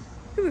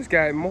 Look at this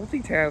guy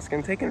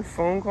multitasking, taking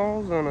phone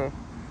calls on a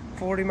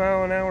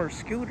 40-mile-an-hour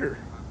scooter.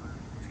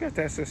 He's got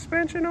that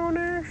suspension on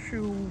there.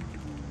 Shoot.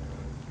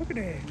 Look at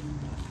that.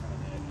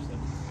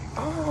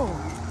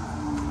 Oh.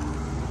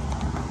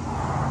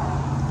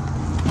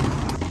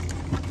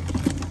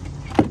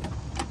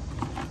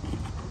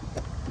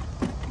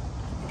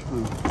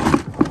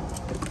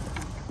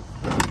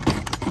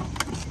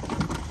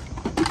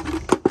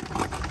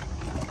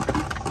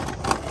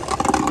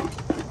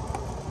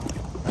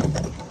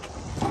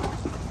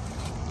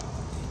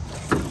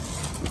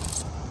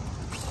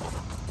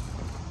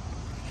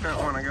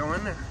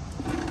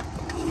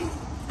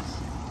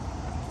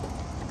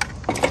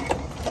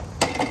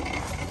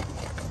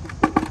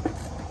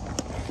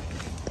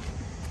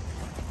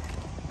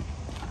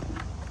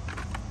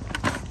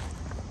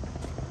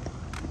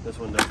 This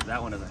one doesn't, that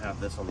one doesn't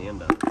have this on the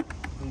end of it.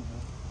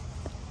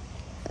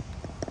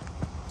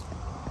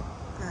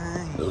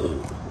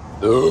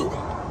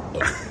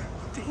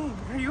 Damn,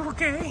 are you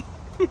okay?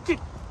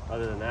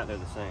 Other than that, they're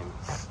the same.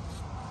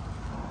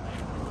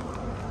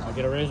 I'll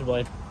get a razor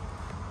blade.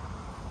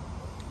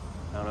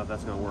 I don't know if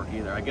that's going to work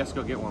either. I guess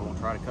go get one. We'll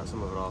try to cut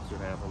some of it off, see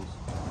what happens.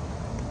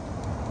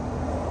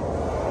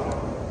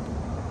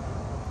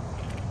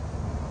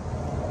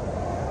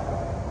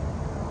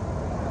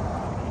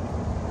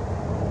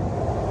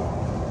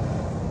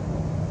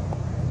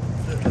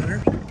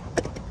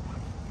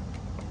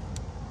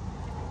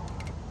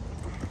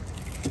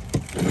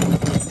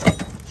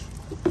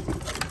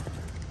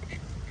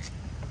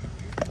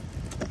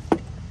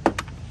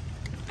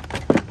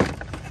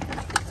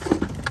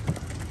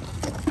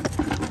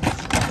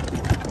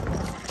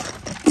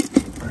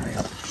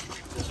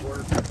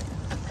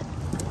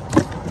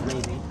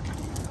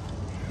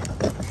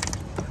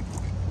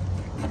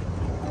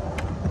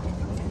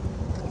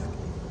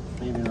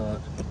 Maybe not.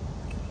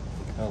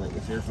 I don't think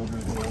this air filter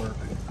is going to work.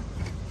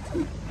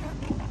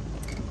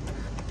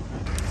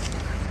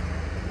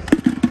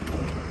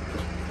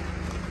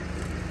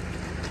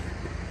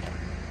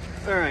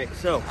 Alright,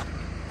 so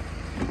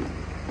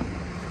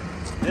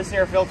this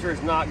air filter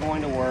is not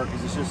going to work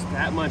because it's just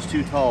that much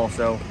too tall.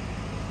 So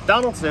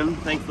Donaldson,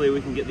 thankfully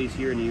we can get these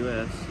here in the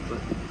US, but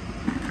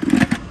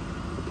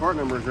the part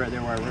number is right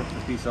there where I ripped the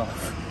piece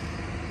off.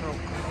 Oh.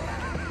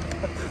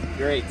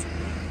 Great.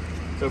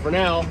 So for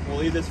now, we'll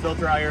leave this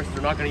filter out here, so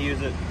we're not going to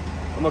use it.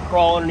 I'm going to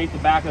crawl underneath the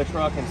back of the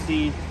truck and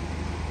see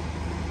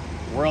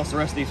where else the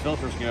rest of these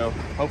filters go.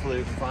 Hopefully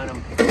we can find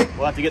them.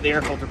 We'll have to get the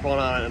air filter put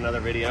on in another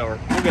video, or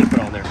we'll get it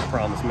put on there, I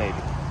promise, maybe.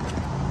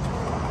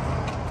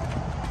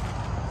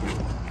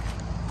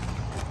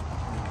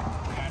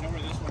 Yeah, I know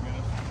where this one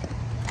goes.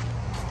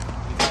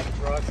 You got the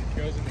truck, it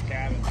goes in the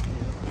cabin.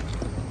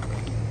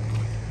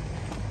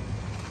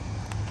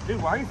 Dude,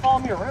 why are you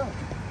following me around?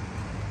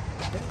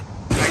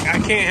 I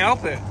can't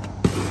help it.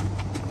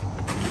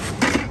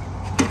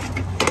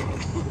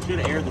 Should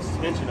have aired the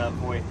suspension up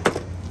for you.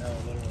 No,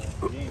 literally.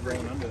 You ain't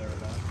rolling under there with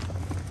that.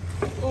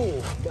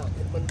 Oh, got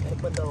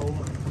hit my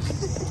dome.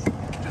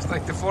 Just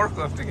like the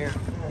forklift again.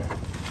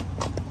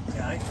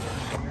 Yeah, I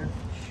can't here.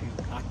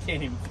 Shoot, I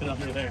can't even fit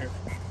under there.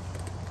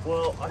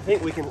 Well, I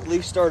think we can at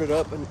least start it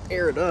up and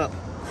air it up,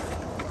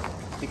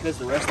 because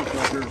the rest of the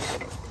filters,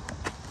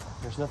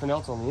 there's nothing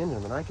else on the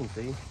engine that I can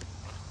see.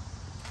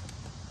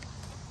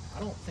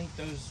 I don't think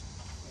those...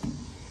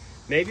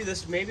 Maybe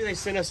they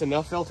sent us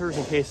enough filters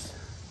in case.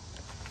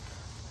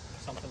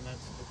 Something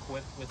that's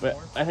equipped with But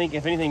more? I think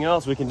if anything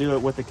else, we can do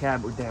it with the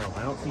cab down.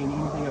 I don't see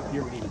anything up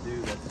here we need to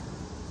do that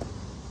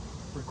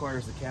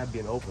requires the cab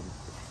being open.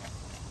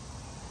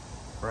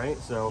 Right?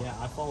 So. Yeah,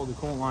 I follow the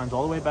coolant lines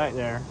all the way back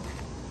there.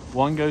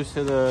 One goes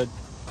to the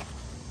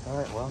All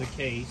right. Well. the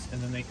case,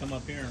 and then they come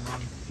up here and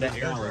run That the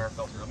air air dryer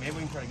filter. filter. Maybe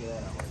we can try to get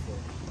that out right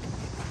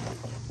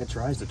there. It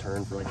tries to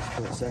turn for like a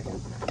split second.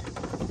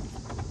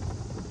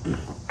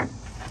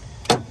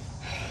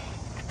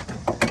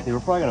 See, we're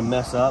probably gonna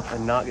mess up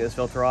and not get this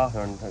filter off,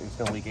 and it's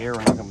gonna leak air. We're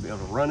not gonna be able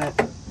to run it.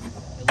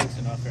 It leaks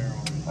enough air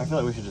on it. I feel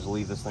like we should just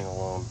leave this thing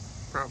alone.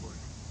 Probably.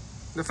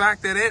 The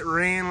fact that it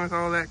ran with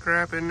all that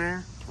crap in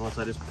there. Unless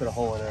I just put a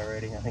hole in it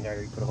already. I think I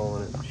already put a hole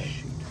in it.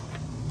 Shoot.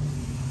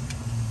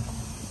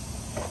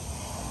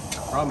 The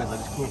problem is I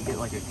just can't get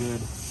like a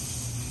good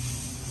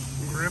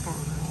Grip on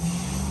it.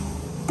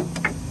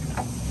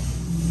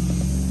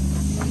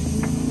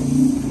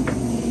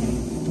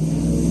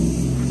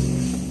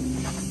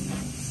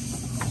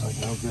 like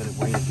no good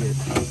way to get.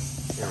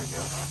 There we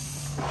go.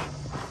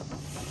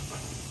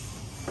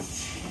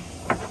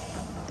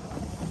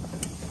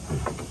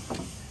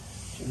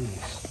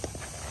 Jeez.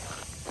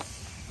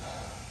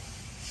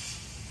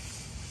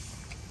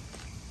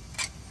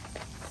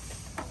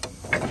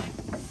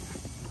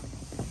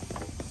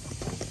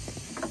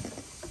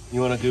 You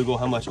want to Google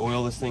how much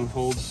oil this thing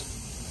holds?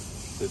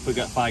 We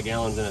got 5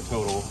 gallons in it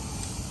total.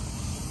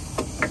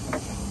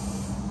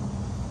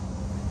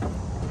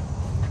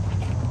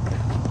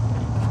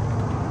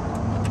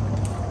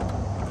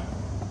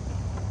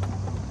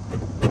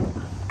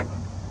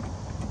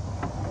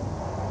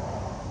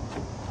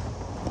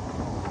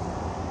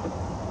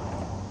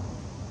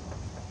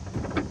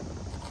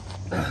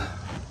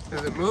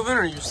 Is it moving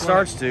or you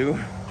Starts to.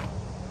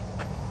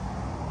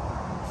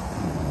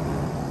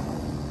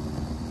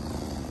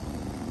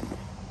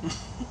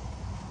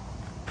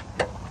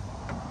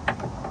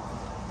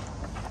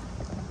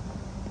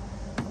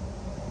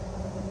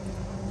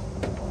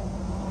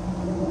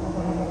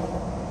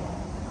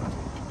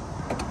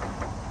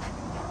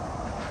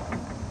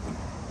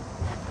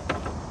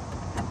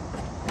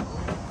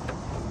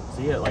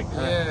 See it like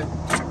that? Yeah.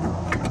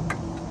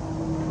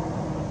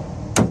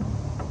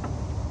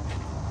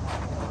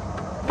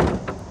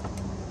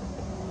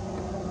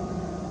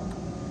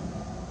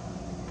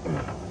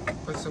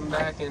 Put some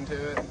back into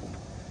it.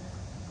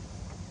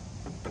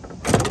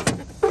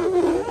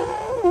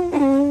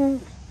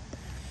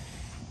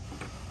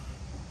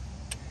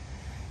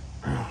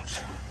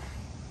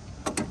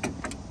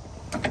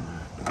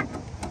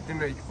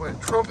 know you can play a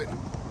trumpet.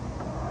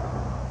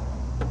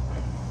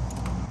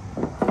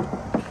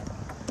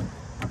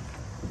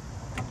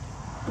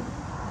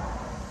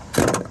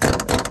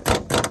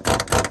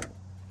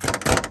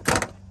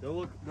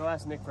 Go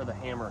ask Nick for the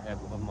hammer head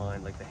of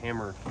mine, like the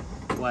hammer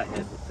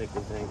flathead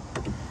thickly thing.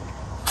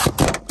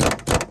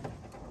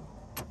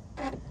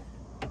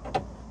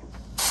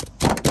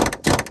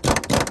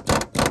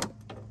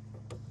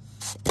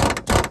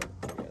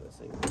 Yeah, this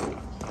thing.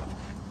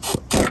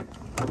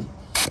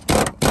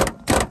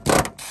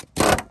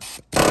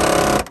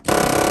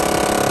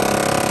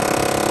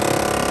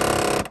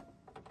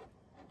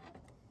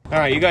 All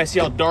right, you guys see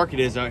how dark it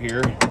is out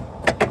here.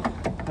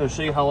 I'm gonna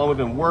show you how long we've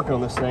been working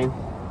on this thing.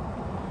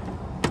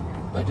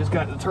 I just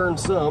got to turn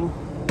some.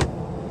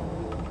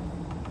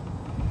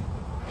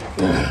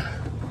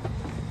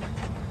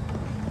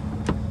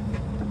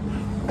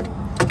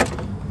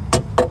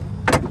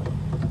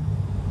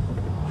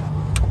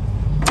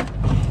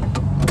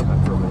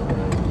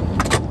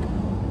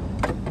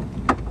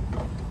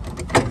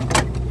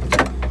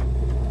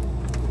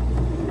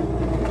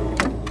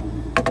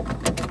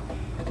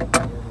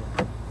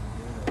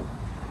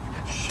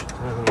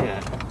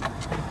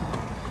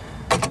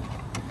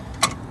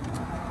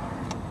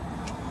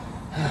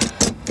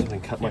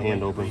 Cut my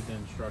hand open.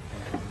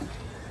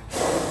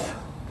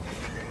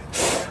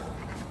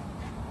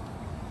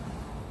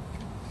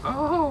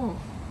 Oh.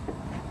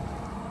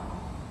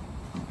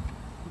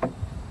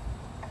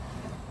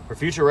 For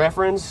future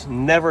reference,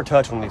 never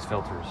touch one of these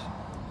filters.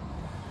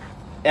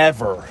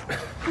 Ever.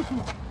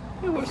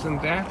 It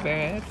wasn't that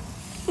bad.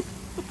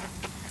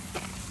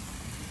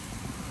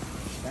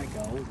 That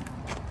gold.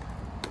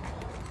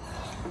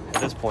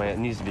 At this point, it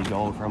needs to be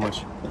gold for how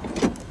much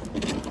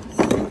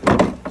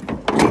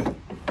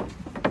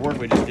work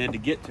we just did to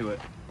get to it.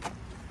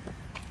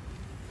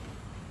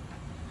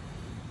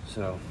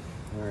 So,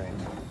 all right.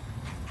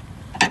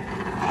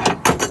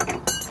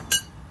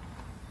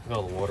 Look at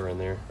all the water in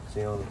there.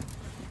 See all the,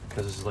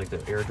 because this is like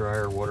the air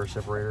dryer, water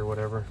separator,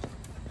 whatever.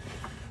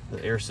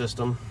 The air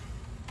system.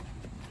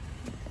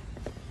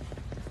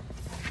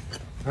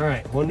 All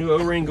right, one new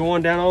O-ring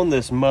going down on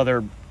this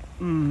mother.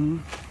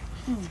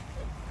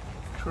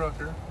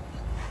 Trucker.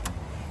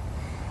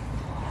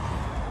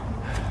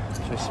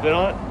 Should I spit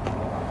on it?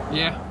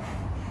 Yeah.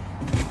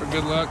 For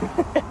good luck.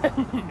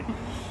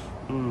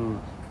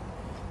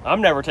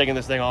 I'm never taking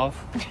this thing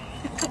off.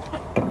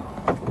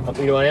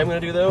 You know what I am going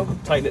to do though?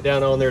 Tighten it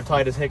down on there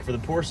tight as heck for the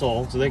poor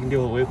soul so they can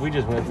deal with what we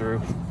just went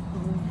through.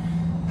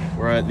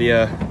 We're at the,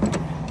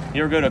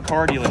 you ever go to a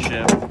car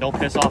dealership, don't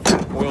piss off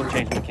the oil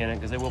change mechanic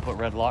because they will put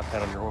red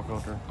Loctite on your oil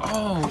filter.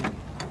 Oh.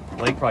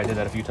 Blake probably did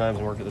that a few times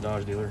and worked at the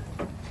Dodge dealer.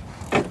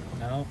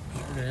 No,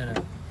 sure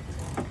didn't.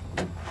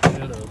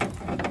 Should have.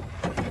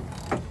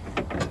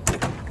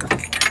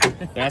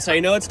 That's how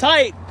you know it's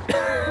tight.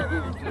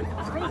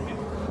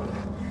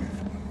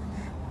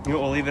 You know,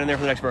 we'll leave it in there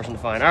for the next person to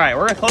find. All right,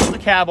 we're gonna close the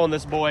cab on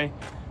this boy.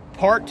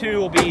 Part 2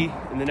 will be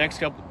in the next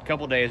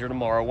couple days or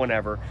tomorrow,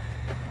 whenever.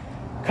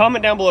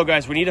 Comment down below,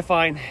 guys. We need to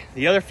find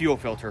the other fuel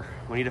filter.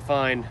 We need to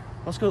find.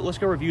 Let's go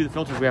review the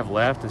filters we have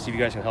left and see if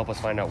you guys can help us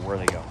find out where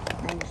they go.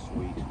 Oh,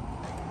 sweet.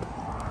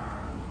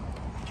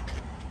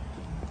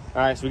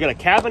 All right, so we got a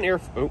cabin air.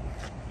 Oh,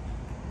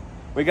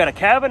 we got a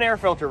cabin air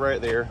filter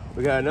right there.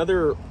 We got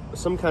another,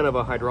 some kind of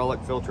a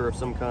hydraulic filter of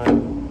some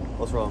kind.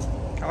 What's wrong?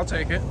 I'll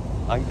take it.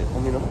 I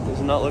mean, does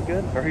it not look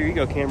good? Or here you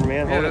go,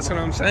 cameraman. Yeah, that's what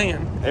I'm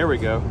saying. There we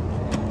go.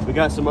 We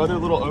got some other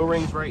little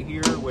O-rings right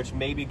here, which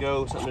maybe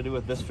go something to do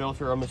with this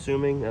filter, I'm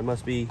assuming. That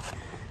must be,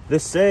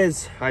 this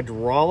says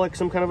hydraulic,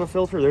 some kind of a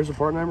filter. There's a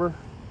part number.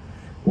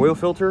 Oil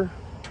filter.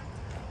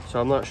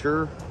 So I'm not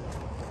sure.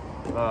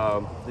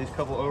 These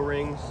couple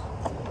O-rings.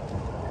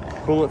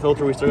 Coolant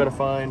filter we still got to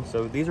find.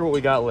 So these are what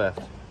we got left.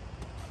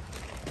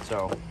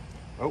 So,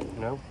 oh,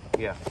 no.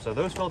 Yeah, so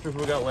those filters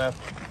we got left.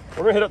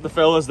 We're gonna hit up the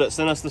fellas that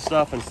sent us the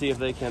stuff and see if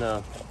they can,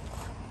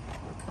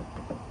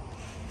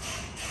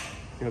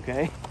 you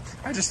okay?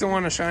 I just don't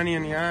want to shiny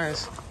in the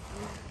eyes.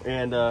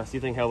 And see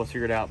if they can help us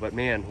figure it out. But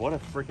man, what a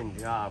freaking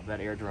job that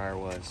air dryer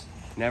was.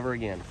 Never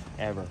again,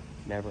 ever,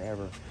 never,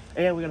 ever.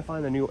 And we gotta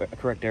find the new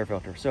correct air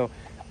filter. So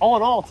all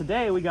in all,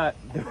 today we got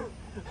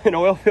an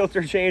oil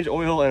filter change,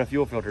 oil, and a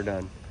fuel filter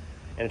done.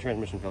 And a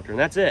transmission filter, and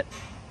that's it.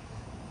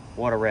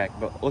 What a wreck.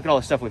 But look at all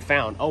the stuff we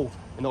found. Oh,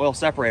 and the oil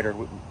separator,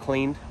 we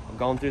cleaned, I've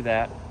gone through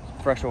that.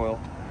 Fresh oil.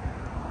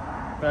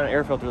 Found an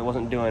air filter that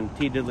wasn't doing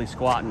T-diddly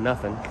squat and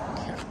nothing.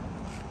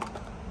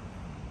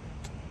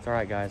 It's all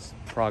right, guys.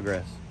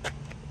 Progress.